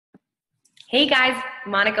Hey guys,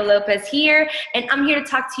 Monica Lopez here, and I'm here to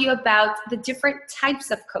talk to you about the different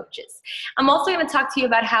types of coaches. I'm also going to talk to you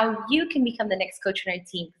about how you can become the next coach on our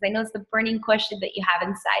team, because I know it's the burning question that you have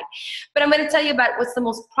inside. But I'm going to tell you about what's the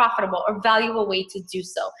most profitable or valuable way to do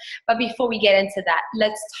so. But before we get into that,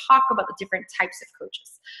 let's talk about the different types of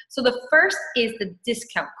coaches. So the first is the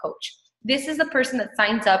discount coach. This is the person that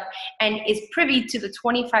signs up and is privy to the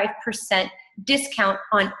 25% discount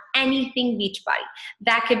on anything Beachbody.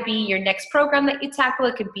 That could be your next program that you tackle.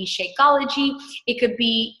 It could be Shakeology. It could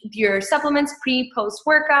be your supplements, pre, post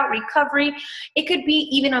workout, recovery. It could be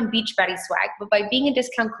even on Beachbody swag. But by being a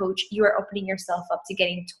discount coach, you are opening yourself up to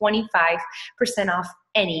getting 25% off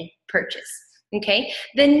any purchase. Okay.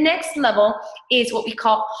 The next level is what we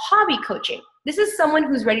call hobby coaching. This is someone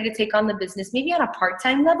who's ready to take on the business, maybe on a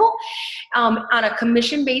part-time level, on a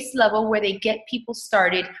commission-based level where they get people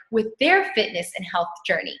started with their fitness and health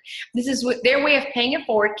journey. This is their way of paying it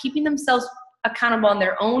forward, keeping themselves accountable on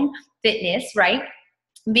their own fitness, right?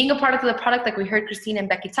 Being a part of the product like we heard Christina and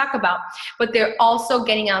Becky talk about, but they're also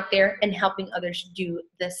getting out there and helping others do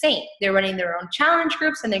the same. They're running their own challenge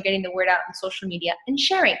groups and they're getting the word out on social media and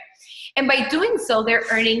sharing. And by doing so, they're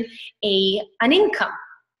earning an income.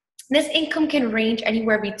 This income can range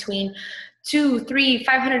anywhere between $200, $300,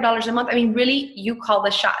 $500 a month. I mean, really, you call the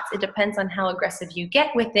shots. It depends on how aggressive you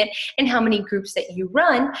get with it and how many groups that you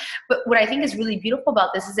run. But what I think is really beautiful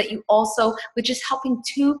about this is that you also, with just helping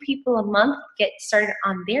 2 people a month get started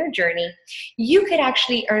on their journey, you could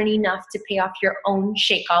actually earn enough to pay off your own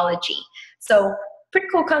Shakeology. So pretty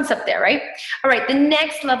cool concept there, right? All right, the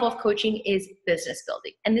next level of coaching is business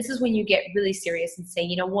building. And this is when you get really serious and say,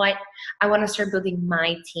 you know what? I want to start building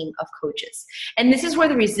my team of coaches. And this is where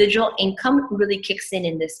the residual income really kicks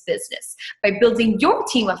in this business. By building your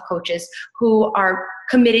team of coaches who are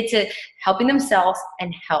committed to helping themselves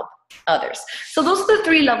and help others. So those are the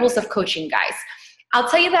 3 levels of coaching, guys. I'll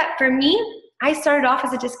tell you that for me, I started off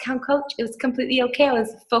as a discount coach. It was completely okay. I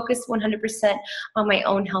was focused 100% on my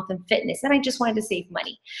own health and fitness, and I just wanted to save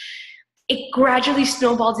money. It gradually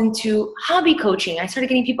snowballed into hobby coaching. I started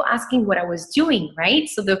getting people asking what I was doing, right?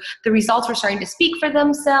 So the results were starting to speak for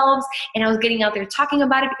themselves, and I was getting out there talking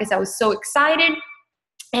about it because I was so excited.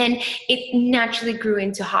 And it naturally grew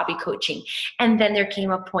into hobby coaching. And then there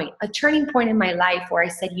came a turning point in my life where I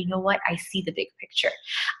said, you know what? I see the big picture.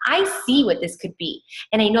 I see what this could be.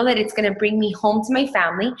 And I know that it's going to bring me home to my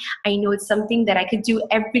family. I know it's something that I could do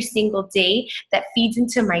every single day that feeds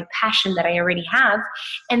into my passion that I already have.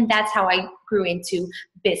 And that's how I grew into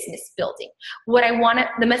business building.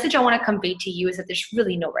 The message I want to convey to you is that there's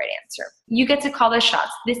really no right answer. You get to call the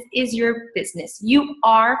shots. This is your business. You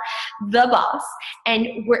are the boss,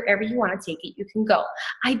 and wherever you want to take it, you can go.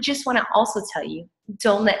 I just want to also tell you,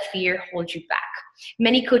 don't let fear hold you back.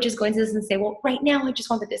 Many coaches go into this and say, well, right now I just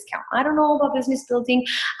want the discount. I don't know about business building.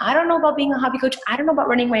 I don't know about being a hobby coach. I don't know about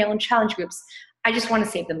running my own challenge groups. I just want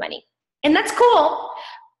to save the money. And that's cool.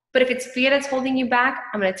 But if it's fear that's holding you back,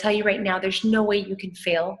 I'm going to tell you right now, there's no way you can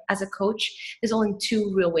fail as a coach. There's only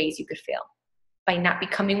 2 real ways you could fail: by not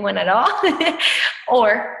becoming one at all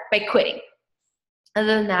or by quitting.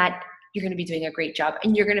 Other than that, you're going to be doing a great job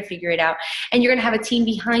and you're going to figure it out, and you're going to have a team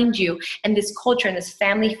behind you and this culture and this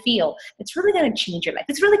family feel that's really going to change your life.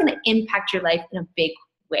 It's really going to impact your life in a big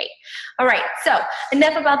way. All right, so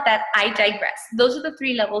enough about that. I digress. Those are the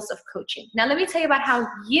 3 levels of coaching. Now let me tell you about how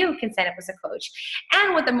you can sign up as a coach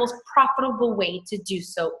and what the most profitable way to do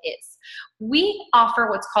so is. We offer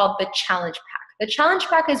what's called the challenge pack. The challenge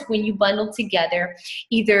pack is when you bundle together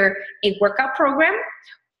either a workout program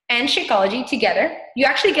and Shakeology together. You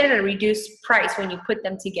actually get it at a reduced price when you put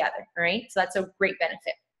them together, all right? So that's a great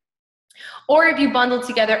benefit. Or if you bundle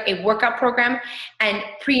together a workout program and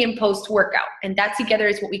pre and post workout, and that together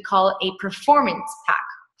is what we call a performance pack.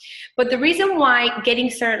 But the reason why getting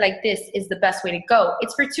started like this is the best way to go,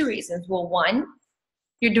 it's for 2 reasons. Well, 1,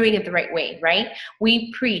 you're doing it the right way, right?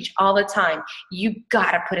 We preach all the time. You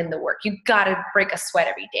gotta put in the work. You gotta break a sweat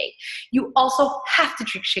every day. You also have to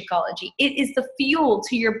drink Shakeology. It is the fuel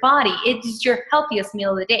to your body. It is your healthiest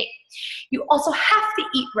meal of the day. You also have to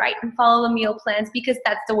eat right and follow the meal plans, because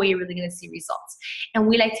that's the way you're really gonna see results. And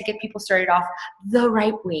we like to get people started off the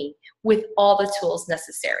right way with all the tools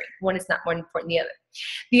necessary. One is not more important than the other.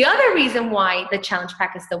 The other reason why the challenge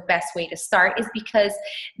pack is the best way to start is because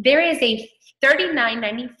there is a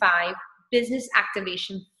 $39.95 business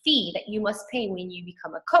activation fee that you must pay when you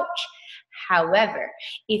become a coach. However,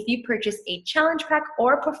 if you purchase a challenge pack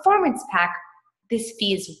or a performance pack, this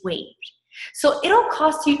fee is waived. So it'll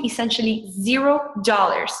cost you essentially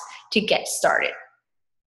 $0 to get started.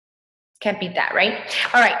 Can't beat that, right?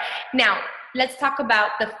 All right. Now, let's talk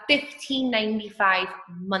about the $15.95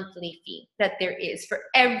 monthly fee that there is for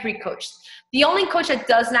every coach. The only coach that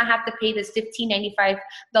does not have to pay this $15.95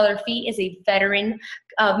 fee is a veteran,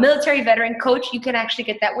 military veteran coach. You can actually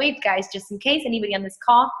get that waived, guys, just in case anybody on this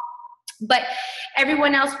call. But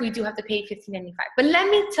everyone else, we do have to pay $15.95. But let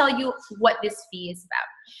me tell you what this fee is about.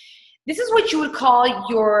 This is what you would call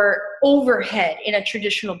your overhead in a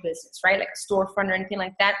traditional business, right? Like a storefront or anything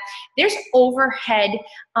like that. There's overhead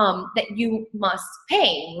that you must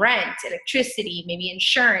pay: rent, electricity, maybe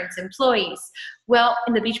insurance, employees. Well,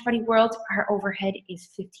 in the Beachbody world, our overhead is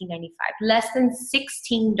 $15.95, less than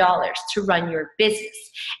 $16 to run your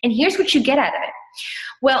business. And here's what you get out of it.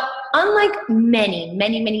 Well, unlike many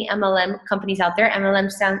MLM companies out there,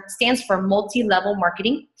 MLM stands for multi-level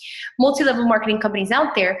marketing. Multi-level marketing companies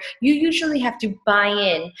out there, you usually have to buy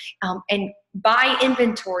in and buy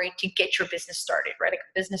inventory to get your business started, right? Like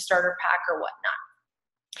a business starter pack or whatnot.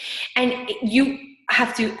 And you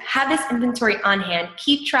have to have this inventory on hand,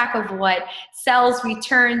 keep track of what sells,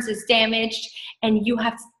 returns, is damaged, and you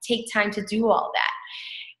have to take time to do all that.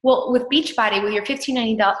 Well, with Beachbody, with your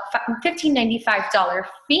 $15.95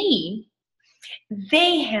 fee,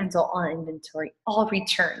 they handle all inventory, all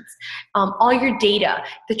returns, all your data,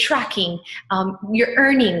 the tracking, your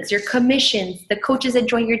earnings, your commissions, the coaches that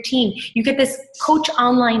join your team. You get this coach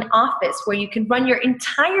online office where you can run your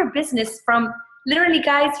entire business from literally,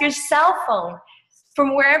 guys, your cell phone,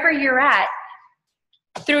 from wherever you're at,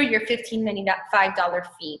 through your $15.95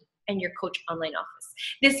 fee and your coach online office.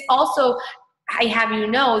 This also, I have you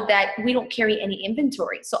know that we don't carry any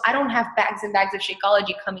inventory. So I don't have bags and bags of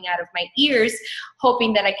Shakeology coming out of my ears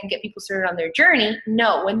hoping that I can get people started on their journey.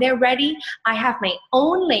 No, when they're ready, I have my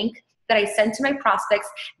own link that I send to my prospects.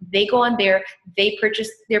 They go on there, they purchase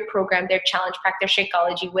their program, their challenge pack, their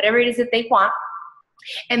Shakeology, whatever it is that they want.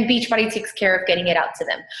 And Beachbody takes care of getting it out to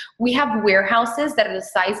them. We have warehouses that are the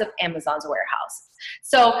size of Amazon's warehouse.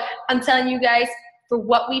 So I'm telling you guys, for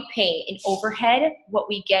what we pay in overhead, what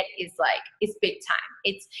we get is big time.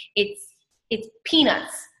 It's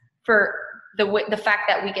peanuts for the fact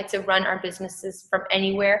that we get to run our businesses from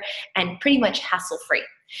anywhere and pretty much hassle-free.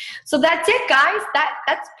 So that's it, guys.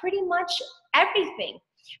 That's pretty much everything.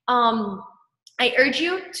 I urge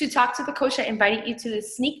you to talk to the coach that invited you to the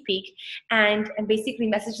sneak peek and basically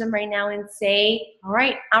message them right now and say, all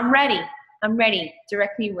right, I'm ready.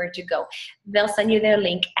 Direct me where to go. They'll send you their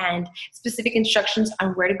link and specific instructions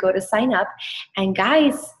on where to go to sign up. And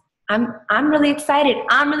guys, I'm really excited.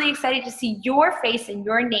 I'm really excited to see your face and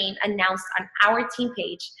your name announced on our team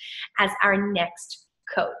page as our next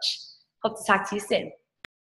coach. Hope to talk to you soon.